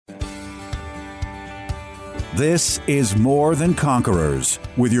This is More Than Conquerors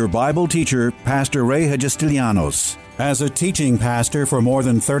with your Bible teacher, Pastor Ray Hagestilianos. As a teaching pastor for more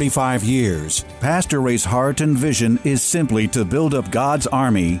than 35 years, Pastor Ray's heart and vision is simply to build up God's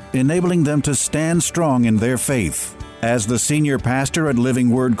army, enabling them to stand strong in their faith. As the senior pastor at Living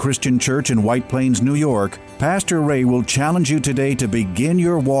Word Christian Church in White Plains, New York, Pastor Ray will challenge you today to begin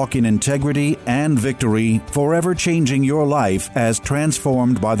your walk in integrity and victory, forever changing your life as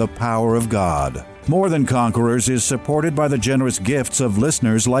transformed by the power of God. More Than Conquerors is supported by the generous gifts of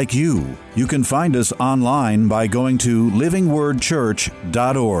listeners like you. You can find us online by going to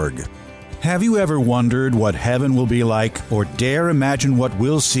livingwordchurch.org. Have you ever wondered what heaven will be like, or dare imagine what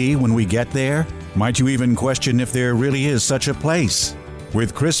we'll see when we get there? Might you even question if there really is such a place?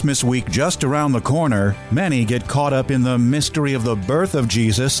 With Christmas week just around the corner, many get caught up in the mystery of the birth of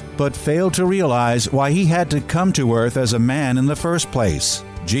Jesus, but fail to realize why he had to come to earth as a man in the first place.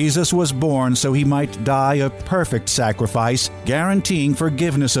 Jesus was born so he might die a perfect sacrifice, guaranteeing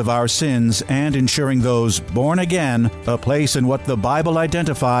forgiveness of our sins and ensuring those born again a place in what the Bible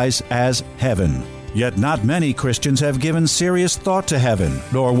identifies as heaven. Yet not many Christians have given serious thought to heaven,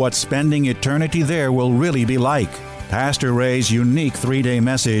 nor what spending eternity there will really be like. Pastor Ray's unique 3-day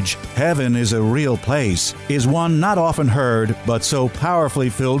message, Heaven is a Real Place, is one not often heard, but so powerfully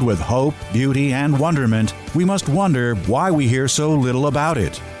filled with hope, beauty, and wonderment, we must wonder why we hear so little about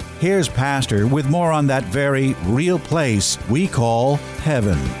it. Here's Pastor with more on that very real place we call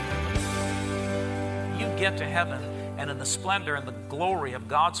heaven. You get to heaven, and in the splendor and the glory of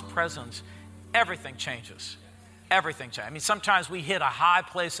God's presence, everything changes. Everything changes. I mean, sometimes we hit a high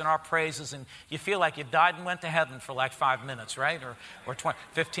place in our praises and you feel like you died and went to heaven for like 5 minutes, right? Or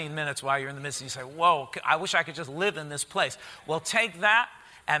 15 minutes while you're in the midst and you say, whoa, I wish I could just live in this place. Well, take that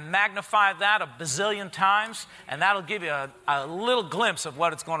and magnify that a bazillion times, and that'll give you a little glimpse of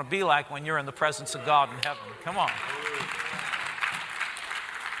what it's going to be like when you're in the presence of God in heaven. Come on.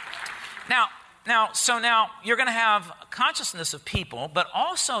 Now, you're going to have consciousness of people, but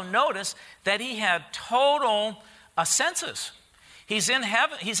also notice that he had total senses. He's in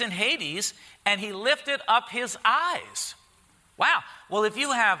heaven, he's in Hades, and he lifted up his eyes. Wow. Well, if he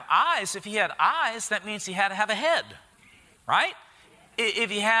had eyes, that means he had to have a head, right?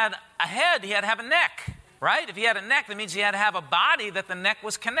 If he had a head, he had to have a neck. Right? If he had a neck, that means he had to have a body that the neck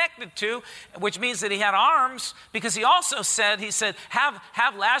was connected to, which means that he had arms, because he also said,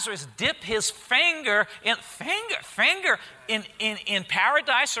 have Lazarus dip his finger in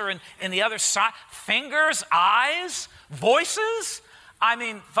paradise or in the other side. Fingers, eyes, voices. I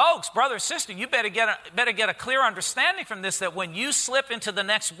mean, folks, brother, sister, you better get a clear understanding from this, that when you slip into the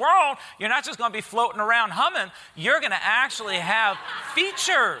next world, you're not just going to be floating around humming. You're going to actually have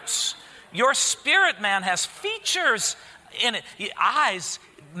features. Your spirit man has features in it. Eyes,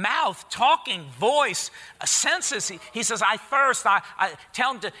 mouth, talking, voice, senses. He says, I thirst. I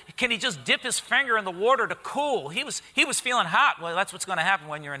tell him can he just dip his finger in the water to cool? He was feeling hot. Well, that's what's going to happen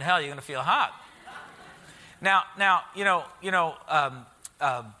when you're in hell. You're going to feel hot. Now,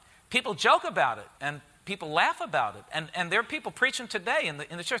 people joke about it and people laugh about it. And there are people preaching today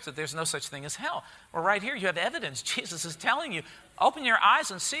in the church that there's no such thing as hell. Well, right here you have evidence. Jesus is telling you, open your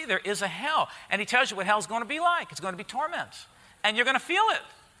eyes and see there is a hell. And he tells you what hell's going to be like. It's going to be torment. And you're going to feel it.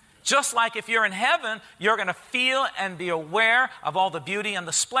 Just like if you're in heaven, you're going to feel and be aware of all the beauty and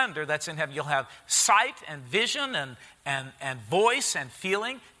the splendor that's in heaven. You'll have sight and vision and voice and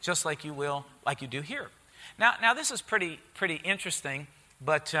feeling, just like you do here. Now this is pretty interesting,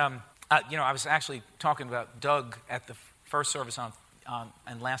 but I was actually talking about Doug at the first service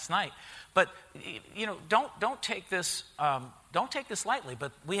and last night. But don't take this lightly.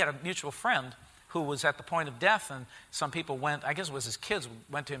 But we had a mutual friend who was at the point of death, and some people went. I guess it was his kids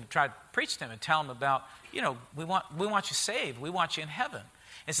went to him and tried to preach to him and tell him about we want you saved. We want you in heaven.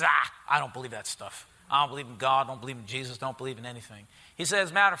 He said, I don't believe that stuff. I don't believe in God. Don't believe in Jesus. Don't believe in anything. He said,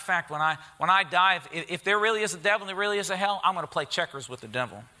 as a matter of fact, when I die, if there really is a devil and there really is a hell, I'm going to play checkers with the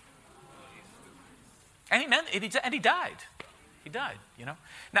devil. And he meant it, and he died. He died, Now,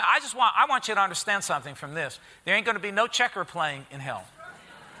 I want you to understand something from this. There ain't going to be no checker playing in hell.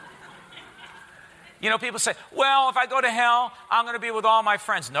 People say, well, if I go to hell, I'm going to be with all my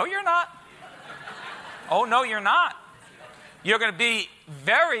friends. No, you're not. Oh, no, you're not. You're going to be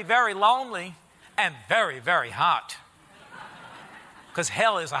very, very lonely and very, very hot. Because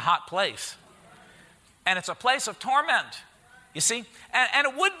hell is a hot place. And it's a place of torment, you see. And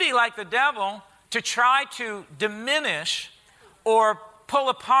it would be like the devil to try to diminish or pull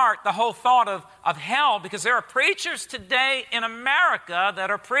apart the whole thought of hell, because there are preachers today in America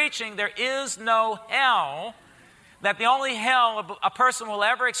that are preaching there is no hell. that the only hell a person will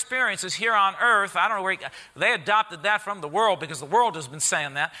ever experience is here on earth. I don't know where they adopted that from the world because the world has been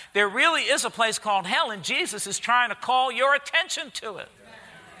saying that. There really is a place called hell, and Jesus is trying to call your attention to it.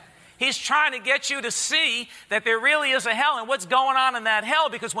 He's trying to get you to see that there really is a hell and what's going on in that hell,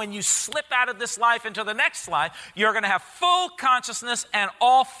 because when you slip out of this life into the next life, you're going to have full consciousness and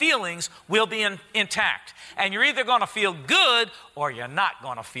all feelings will be intact. And you're either going to feel good or you're not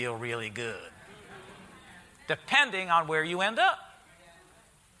going to feel really good, depending on where you end up.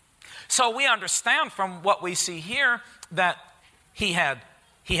 So we understand from what we see here that he had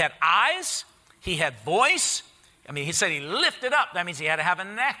eyes, he had voice. I mean, he said he lifted up. That means he had to have a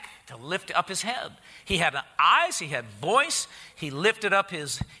neck to lift up his head. He had eyes, he had voice, he lifted up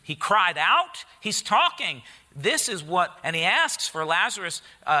he cried out, he's talking. This is what, and he asks for Lazarus,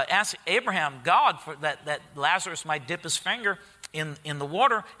 asks Abraham, God, for that Lazarus might dip his finger in the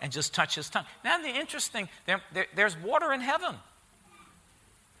water and just touch his tongue. Now, the interesting, there's water in heaven.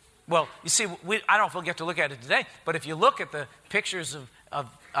 Well, you see, I don't know if we'll get to look at it today, but if you look at the pictures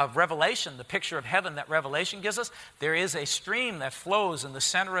of Revelation, the picture of heaven that Revelation gives us, there is a stream that flows in the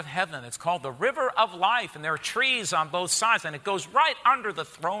center of heaven. It's called the River of Life, and there are trees on both sides, and it goes right under the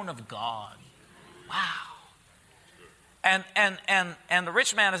throne of God. Wow. And the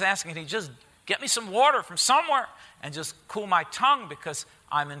rich man is asking, can he just get me some water from somewhere and just cool my tongue because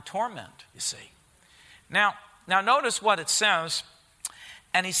I'm in torment, you see. Now notice what it says.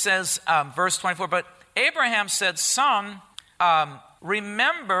 And he says, verse 24, but Abraham said, son,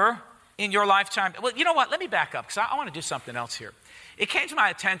 remember in your lifetime. Well, you know what? Let me back up because I want to do something else here. It came to my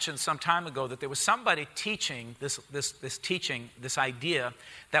attention some time ago that there was somebody teaching this idea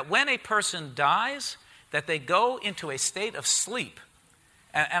that when a person dies, that they go into a state of sleep.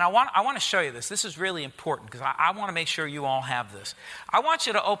 And I want to show you this. This is really important because I want to make sure you all have this. I want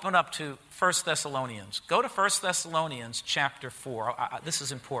you to open up to 1 Thessalonians. Go to 1 Thessalonians chapter 4. This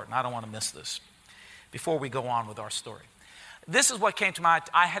is important. I don't want to miss this before we go on with our story. This is what came to mind.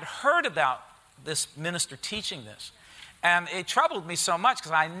 I had heard about this minister teaching this. And it troubled me so much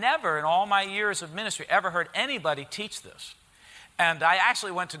because I never in all my years of ministry ever heard anybody teach this. And I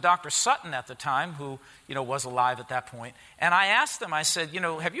actually went to Dr. Sutton at the time, who, was alive at that point. And I asked him, I said,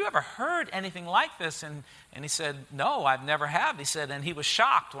 have you ever heard anything like this? And he said, no, I've never have. He said, and he was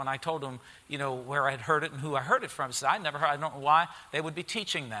shocked when I told him, where I had heard it and who I heard it from. He said, I never heard, I don't know why they would be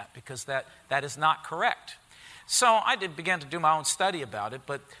teaching that, because that is not correct. So I began to do my own study about it.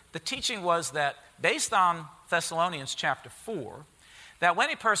 But the teaching was that based on Thessalonians chapter 4, that when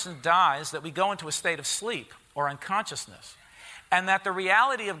a person dies, that we go into a state of sleep or unconsciousness. And that the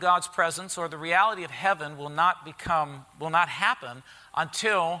reality of God's presence or the reality of heaven will not happen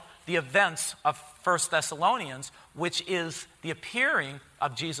until the events of 1 Thessalonians, which is the appearing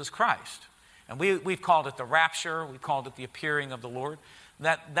of Jesus Christ. And we've called it the rapture, we've called it the appearing of the Lord.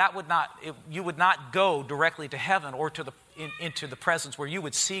 You would not go directly to heaven or into the presence where you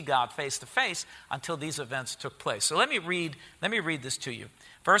would see God face to face until these events took place. So let me read this to you.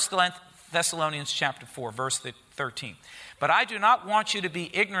 1 Thessalonians chapter 4, verse 13. But I do not want you to be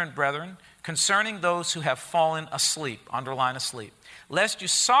ignorant, brethren, concerning those who have fallen asleep, underline asleep, lest you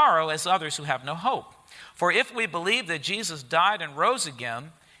sorrow as others who have no hope. For if we believe that Jesus died and rose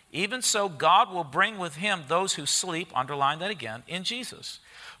again, even so God will bring with him those who sleep, underline that again, in Jesus.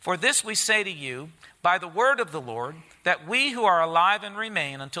 For this we say to you, by the word of the Lord, that we who are alive and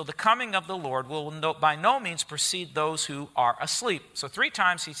remain until the coming of the Lord will by no means precede those who are asleep. So 3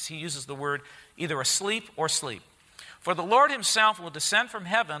 times he uses the word either asleep or sleep. For the Lord himself will descend from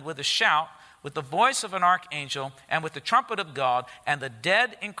heaven with a shout, with the voice of an archangel, and with the trumpet of God, and the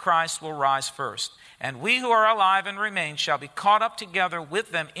dead in Christ will rise first. And we who are alive and remain shall be caught up together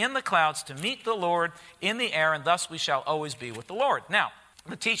with them in the clouds to meet the Lord in the air, and thus we shall always be with the Lord. Now,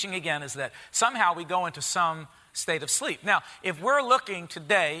 the teaching again is that somehow we go into some state of sleep. Now, if we're looking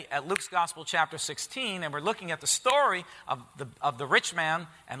today at Luke's Gospel chapter 16, and we're looking at the story of the rich man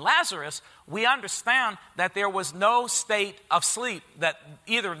and Lazarus, we understand that there was no state of sleep that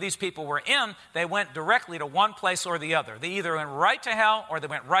either of these people were in. They went directly to one place or the other. They either went right to hell or they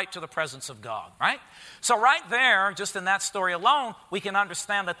went right to the presence of God, right? So right there, just in that story alone, we can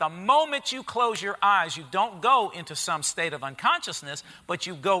understand that the moment you close your eyes, you don't go into some state of unconsciousness, but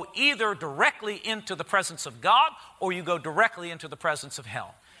you go either directly into the presence of God or you go directly into the presence of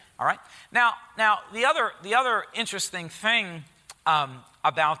hell. All right? Now the other interesting thing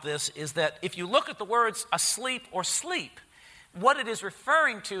about this is that if you look at the words asleep or sleep, what it is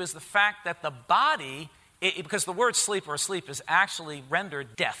referring to is the fact that the body, because the word sleep or asleep is actually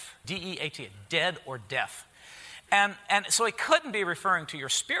rendered death, D-E-A-T, dead or death. And so it couldn't be referring to your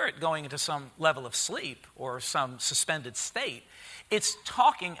spirit going into some level of sleep or some suspended state. It's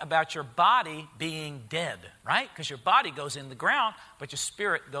talking about your body being dead, right? Because your body goes in the ground, but your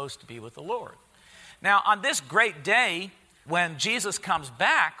spirit goes to be with the Lord. Now, on this great day, when Jesus comes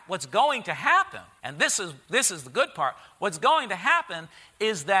back, what's going to happen, and this is the good part, what's going to happen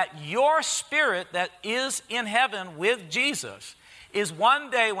is that your spirit that is in heaven with Jesus is one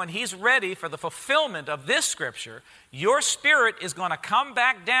day when he's ready for the fulfillment of this scripture, your spirit is going to come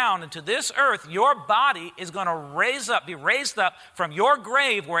back down into this earth. Your body is going to be raised up from your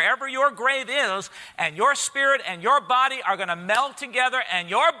grave, wherever your grave is, and your spirit and your body are going to meld together, and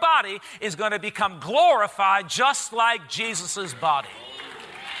your body is going to become glorified just like Jesus' body.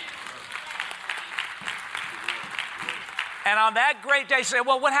 And on that great day, you say,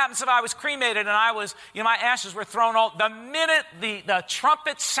 well, what happens if I was cremated and my ashes were thrown out? The minute the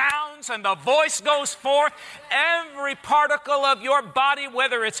trumpet sounds and the voice goes forth, every particle of your body,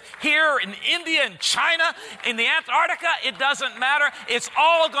 whether it's here in India, in China, in the Antarctica, it doesn't matter. It's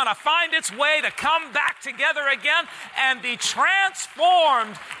all going to find its way to come back together again and be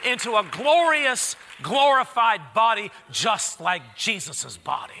transformed into a glorious, glorified body just like Jesus'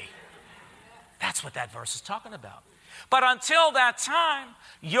 body. That's what that verse is talking about. But until that time,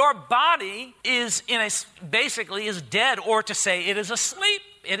 your body is basically dead, or to say it is asleep,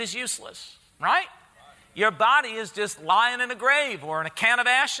 it is useless, right? Your body is just lying in a grave or in a can of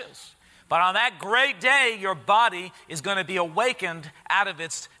ashes. But on that great day, your body is going to be awakened out of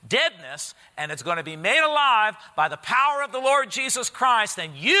its deadness, and it's going to be made alive by the power of the Lord Jesus Christ,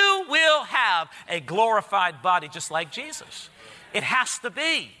 and you will have a glorified body just like Jesus. It has to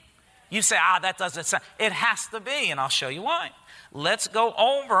be. You say, that doesn't sound. It has to be, and I'll show you why. Let's go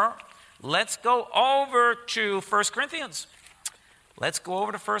over to 1 Corinthians. Let's go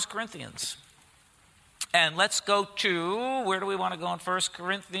over to 1 Corinthians. And let's go to, where do we want to go in 1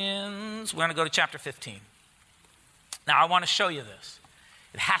 Corinthians? We're going to go to chapter 15. Now, I want to show you this.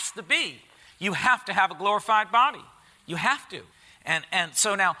 It has to be. You have to have a glorified body. You have to. And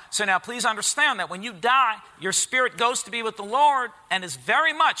so now please understand that when you die, your spirit goes to be with the Lord and is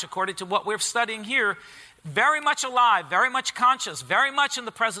very much, according to what we're studying here, very much alive, very much conscious, very much in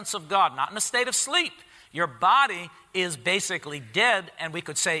the presence of God, not in a state of sleep. Your body is basically dead, and we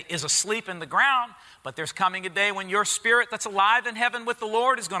could say is asleep in the ground. But there's coming a day when your spirit that's alive in heaven with the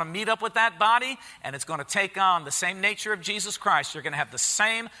Lord is going to meet up with that body, and it's going to take on the same nature of Jesus Christ. You're going to have the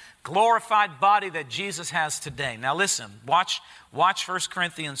same glorified body that Jesus has today. Now listen, watch 1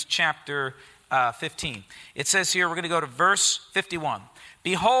 Corinthians chapter 15. It says here, we're going to go to verse 51.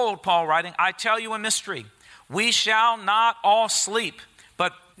 Behold, Paul writing, I tell you a mystery. We shall not all sleep,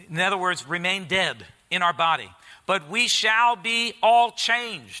 but in other words, remain dead in our body. But we shall be all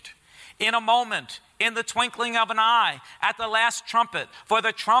changed in a moment, in the twinkling of an eye, at the last trumpet. For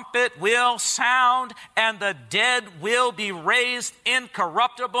the trumpet will sound, and the dead will be raised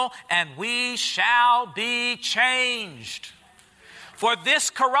incorruptible, and we shall be changed. For this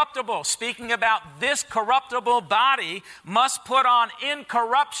corruptible, speaking about this corruptible body, must put on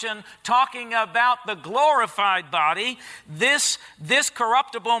incorruption, talking about the glorified body. This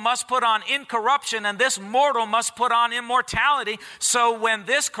corruptible must put on incorruption, and this mortal must put on immortality. So when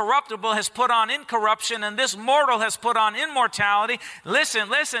this corruptible has put on incorruption, and this mortal has put on immortality, listen,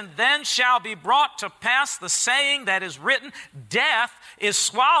 then shall be brought to pass the saying that is written, death is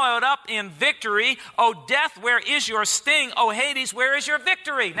swallowed up in victory. O death, where is your sting? O Hades, where is your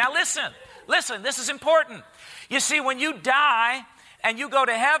victory? Now listen, this is important. You see, when you die and you go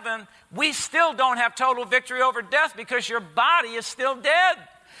to heaven, we still don't have total victory over death because your body is still dead.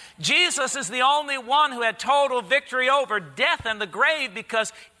 Jesus is the only one who had total victory over death and the grave,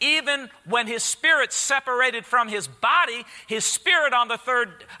 because even when his spirit separated from his body, his spirit on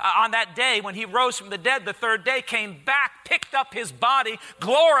that day when he rose from the dead, the third day, came back, picked up his body,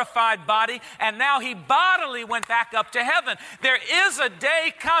 glorified body, and now he bodily went back up to heaven. There is a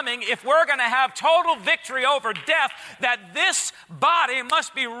day coming, if we're going to have total victory over death, that this body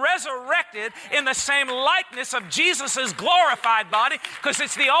must be resurrected in the same likeness of Jesus' glorified body, because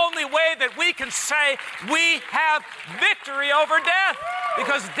it's the only way that we can say we have victory over death,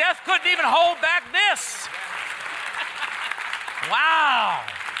 because death couldn't even hold back this. Wow.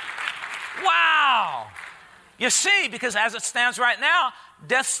 You see, because as it stands right now,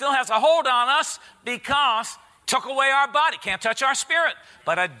 death still has a hold on us because took away our body, can't touch our spirit.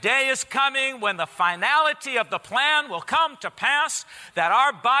 But a day is coming when the finality of the plan will come to pass, that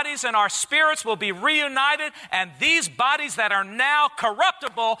our bodies and our spirits will be reunited, and these bodies that are now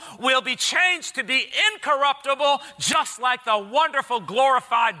corruptible will be changed to be incorruptible, just like the wonderful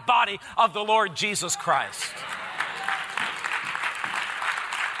glorified body of the Lord Jesus Christ.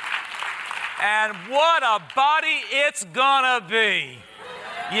 And what a body it's gonna be.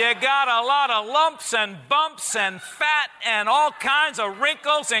 You got a lot of lumps and bumps and fat and all kinds of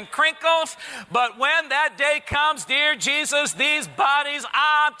wrinkles and crinkles. But when that day comes, dear Jesus, these bodies,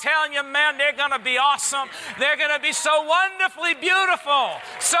 I'm telling you, man, they're going to be awesome. They're going to be so wonderfully beautiful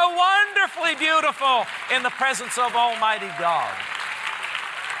in the presence of Almighty God.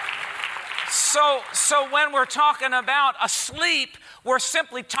 So when we're talking about asleep, we're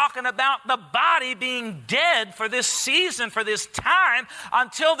simply talking about the body being dead for this season, for this time,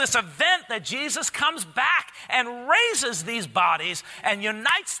 until this event that Jesus comes back and raises these bodies and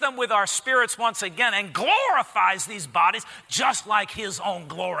unites them with our spirits once again and glorifies these bodies just like his own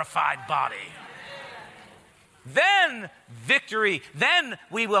glorified body. Then victory, then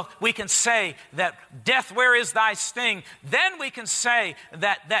we can say that death, where is thy sting? Then we can say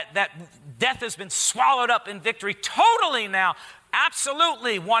that death has been swallowed up in victory totally now.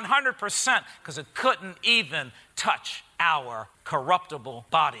 Absolutely, 100%, because it couldn't even touch our corruptible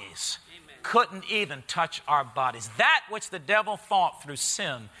bodies. Amen. Couldn't even touch our bodies. That which the devil fought through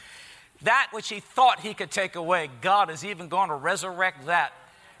sin, that which he thought he could take away, God is even going to resurrect that.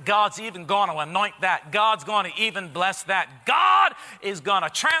 God's even going to anoint that. God's going to even bless that. God is going to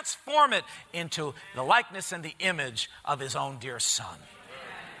transform it into the likeness and the image of his own dear Son.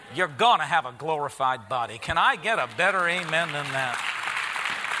 You're going to have a glorified body. Can I get a better amen than that?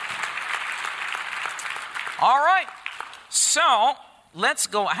 All right. So let's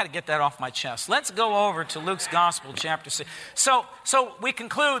go. I had to get that off my chest. Let's go over to Luke's Gospel, chapter 6. So we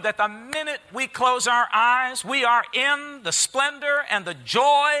conclude that the minute we close our eyes, we are in the splendor and the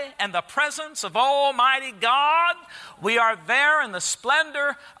joy and the presence of Almighty God. We are there in the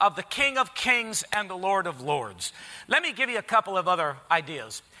splendor of the King of Kings and the Lord of Lords. Let me give you a couple of other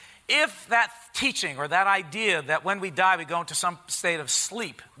ideas. If that teaching or that idea that when we die we go into some state of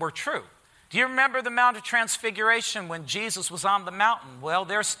sleep were true, do you remember the Mount of Transfiguration when Jesus was on the mountain? Well,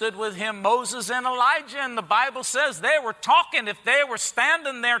 there stood with him Moses and Elijah, and the Bible says they were talking. If they were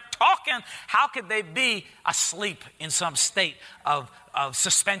standing there talking, how could they be asleep in some state of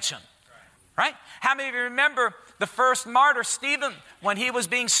suspension? Right? How many of you remember the first martyr, Stephen, when he was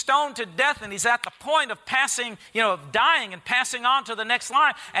being stoned to death and he's at the point of passing, of dying and passing on to the next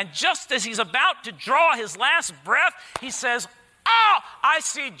line. And just as he's about to draw his last breath, he says, "Oh, I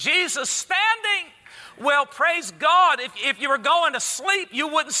see Jesus standing." Well, praise God. If you were going to sleep, you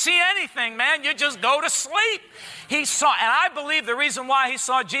wouldn't see anything, man. You just go to sleep. He saw, and I believe the reason why he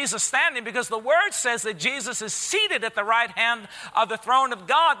saw Jesus standing, because the Word says that Jesus is seated at the right hand of the throne of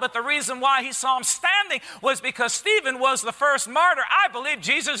God. But the reason why he saw him standing was because Stephen was the first martyr. I believe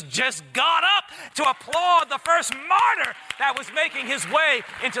Jesus just got up to applaud the first martyr that was making his way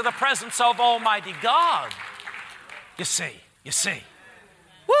into the presence of Almighty God. You see.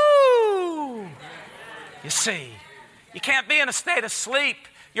 Woo! You see, you can't be in a state of sleep.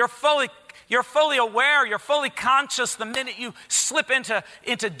 You're fully aware, you're fully conscious the minute you slip into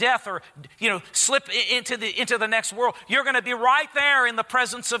death or slip into the next world. You're going to be right there in the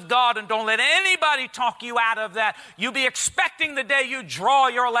presence of God, and don't let anybody talk you out of that. You be expecting the day you draw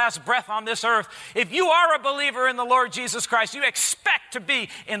your last breath on this earth. If you are a believer in the Lord Jesus Christ, you expect to be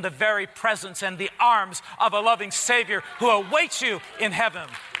in the very presence and the arms of a loving Savior who awaits you in heaven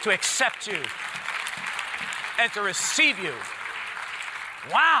to accept you and to receive you.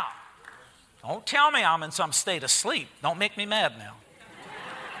 Wow. Don't tell me I'm in some state of sleep. Don't make me mad now.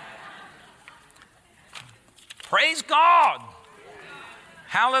 Praise God.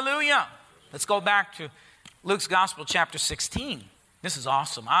 Hallelujah. Let's go back to Luke's Gospel, chapter 16. This is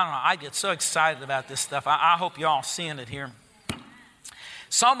awesome. I don't know. I get so excited about this stuff. I hope you're all seeing it here.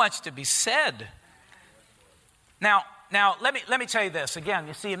 So much to be said. Now, let me tell you this. Again,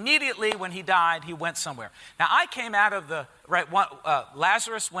 you see, immediately when he died, he went somewhere. Now, I came out of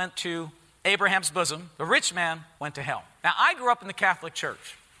Lazarus went to Abraham's bosom. The rich man went to hell. Now, I grew up in the Catholic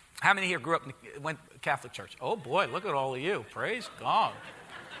Church. How many here went to Catholic Church? Oh, boy, look at all of you. Praise God.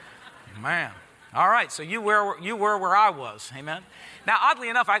 Man. All right, so you were where I was. Amen. Now, oddly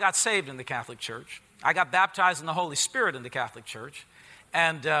enough, I got saved in the Catholic Church. I got baptized in the Holy Spirit in the Catholic Church.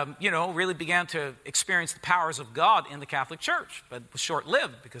 And, really began to experience the powers of God in the Catholic Church. But it was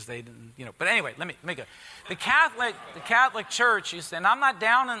short-lived because they didn't, But anyway, let me go. The Catholic Church, and I'm not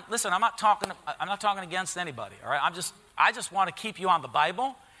down and, listen, I'm not talking against anybody, all right? I just want to keep you on the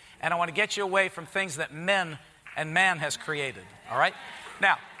Bible, and I want to get you away from things that man has created, all right?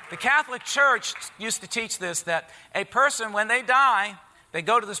 Now, the Catholic Church used to teach this, that a person, when they die, they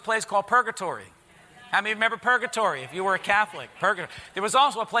go to this place called purgatory. How many remember purgatory if you were a Catholic? Purgatory. There was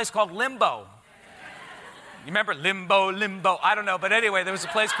also a place called limbo. You remember Limbo? I don't know, but anyway, there was a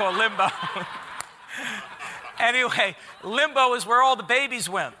place called Limbo. Anyway, Limbo is where all the babies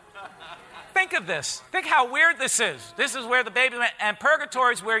went. Think of this. Think how weird this is. This is where the baby went. And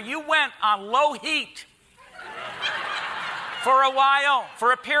purgatory is where you went on low heat for a while,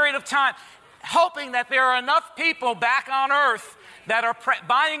 for a period of time, hoping that there are enough people back on earth that are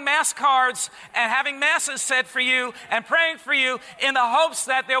buying mass cards and having masses said for you and praying for you in the hopes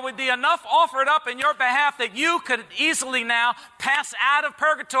that there would be enough offered up in your behalf that you could easily now pass out of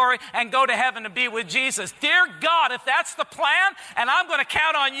purgatory and go to heaven to be with Jesus. Dear God, if that's the plan, and I'm going to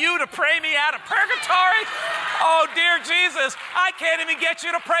count on you to pray me out of purgatory, oh, dear Jesus, I can't even get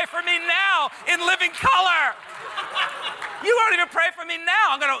you to pray for me now in living color. You won't even pray for me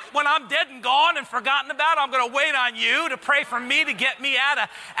now. When I'm dead and gone and forgotten about, I'm going to wait on you to pray for me to get me out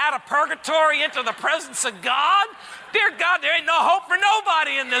of purgatory into the presence of God. Dear God, there ain't no hope for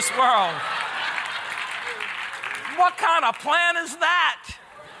nobody in this world. What kind of plan is that?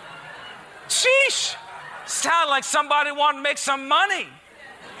 Sheesh. Sounded like somebody wanted to make some money.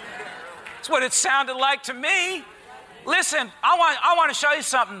 That's what it sounded like to me. Listen, I want to show you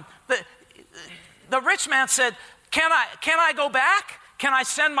something. The rich man said, can I go back? Can I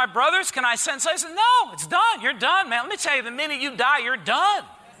send my brothers? Can I send? So I said, no, it's done. You're done, man. Let me tell you, the minute you die, you're done.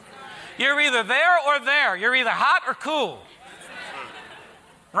 You're either there or there. You're either hot or cool.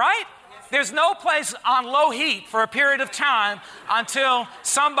 Right? There's no place on low heat for a period of time until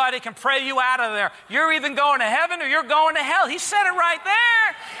somebody can pray you out of there. You're either going to heaven or you're going to hell. He said it right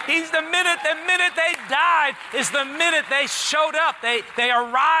there. The minute they died is the minute they showed up. They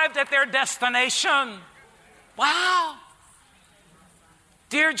arrived at their destination. Wow.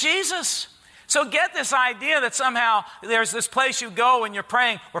 Dear Jesus. So get this idea that somehow there's this place you go and you're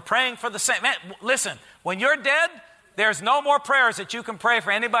praying. We're praying for the same. Man, listen, when you're dead, there's no more prayers that you can pray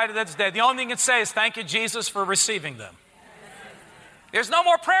for anybody that's dead. The only thing you can say is thank you, Jesus, for receiving them. There's no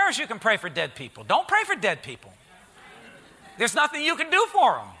more prayers you can pray for dead people. Don't pray for dead people. There's nothing you can do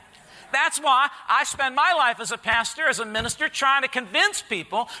for them. That's why I spend my life as a pastor, as a minister, trying to convince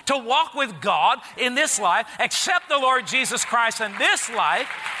people to walk with God in this life, accept the Lord Jesus Christ in this life,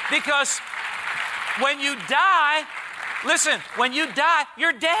 because when you die, listen, when you die,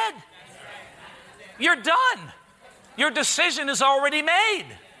 you're dead. You're done. Your decision is already made.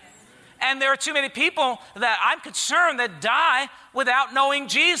 And there are too many people that I'm concerned that die without knowing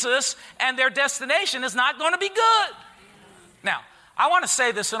Jesus, and their destination is not going to be good. Now, I want to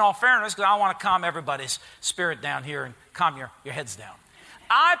say this in all fairness because I want to calm everybody's spirit down here and calm your heads down.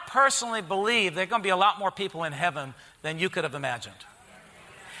 I personally believe there are going to be a lot more people in heaven than you could have imagined.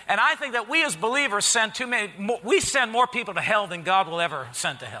 And I think that we as believers send more people to hell than God will ever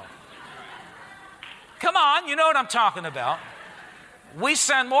send to hell. Come on, you know what I'm talking about. We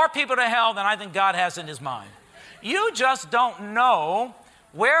send more people to hell than I think God has in his mind. You just don't know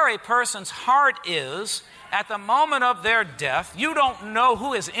where a person's heart is at the moment of their death. You don't know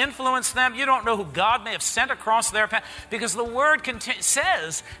who has influenced them. You don't know who God may have sent across their path, because the Word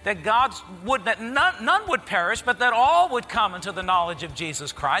says that none would perish, but that all would come into the knowledge of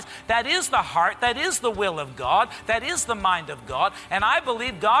Jesus Christ. That is the heart. That is the will of God. That is the mind of God. And I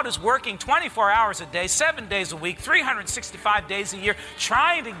believe God is working 24 hours a day, 7 days a week, 365 days a year,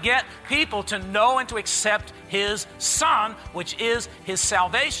 trying to get people to know and to accept his Son, which is his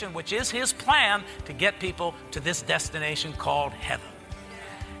salvation, which is his plan to get people to this destination called heaven.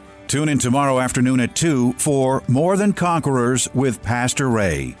 Tune in tomorrow afternoon at 2 for More Than Conquerors with Pastor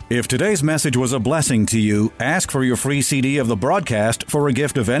Ray. If today's message was a blessing to you, ask for your free CD of the broadcast for a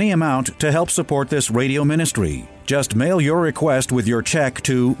gift of any amount to help support this radio ministry. Just mail your request with your check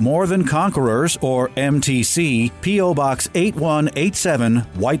to More Than Conquerors, or MTC, P.O. Box 8187,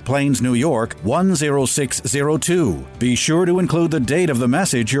 White Plains, New York, 10602. Be sure to include the date of the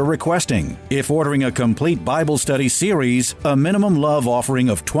message you're requesting. If ordering a complete Bible study series, a minimum love offering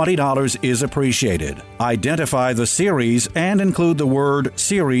of $20 is appreciated. Identify the series and include the word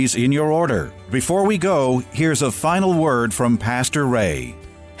series in your order. Before we go, here's a final word from Pastor Ray.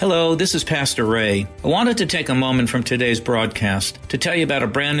 Hello, this is Pastor Ray. I wanted to take a moment from today's broadcast to tell you about a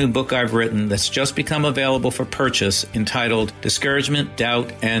brand new book I've written that's just become available for purchase, entitled Discouragement,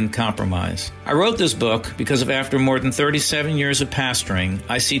 Doubt, and Compromise. I wrote this book because after more than 37 years of pastoring,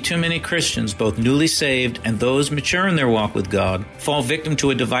 I see too many Christians, both newly saved and those mature in their walk with God, fall victim to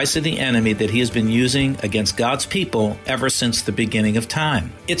a device of the enemy that he has been using against God's people ever since the beginning of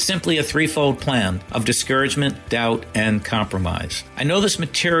time. It's simply a threefold plan of discouragement, doubt, and compromise. I know this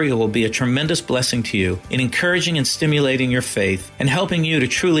material material will be a tremendous blessing to you in encouraging and stimulating your faith and helping you to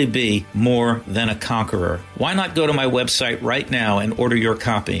truly be more than a conqueror. Why not go to my website right now and order your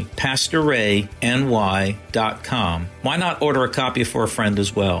copy, PastorRayNY.com. Why not order a copy for a friend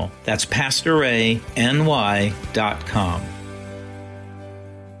as well? That's PastorRayNY.com.